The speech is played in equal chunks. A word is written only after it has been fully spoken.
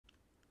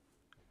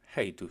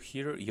Hey, to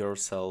hear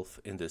yourself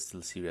in the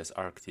SteelSeries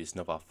Arctis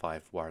Nova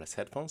 5 wireless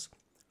headphones,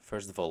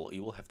 first of all,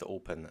 you will have to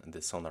open the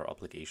Sonar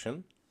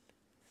application.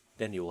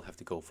 Then you will have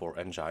to go for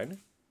Engine,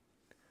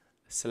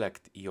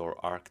 select your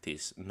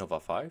Arctis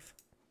Nova 5,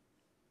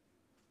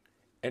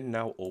 and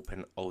now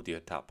open Audio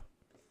tab.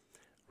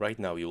 Right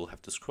now you will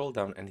have to scroll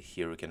down, and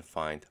here you can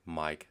find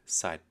Mic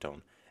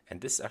Sidetone. And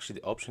this is actually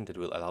the option that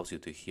will allow you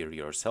to hear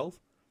yourself.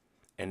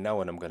 And now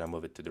when I'm gonna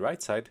move it to the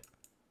right side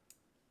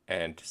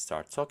and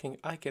start talking,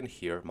 I can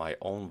hear my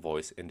own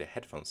voice in the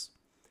headphones.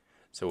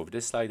 So with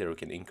this slider you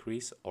can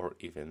increase or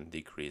even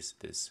decrease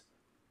this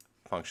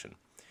function.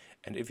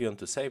 And if you want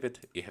to save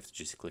it, you have to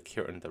just click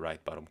here in the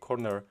right bottom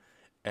corner.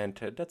 And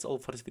that's all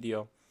for this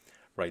video.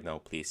 Right now,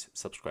 please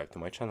subscribe to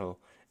my channel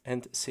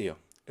and see you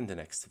in the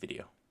next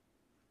video.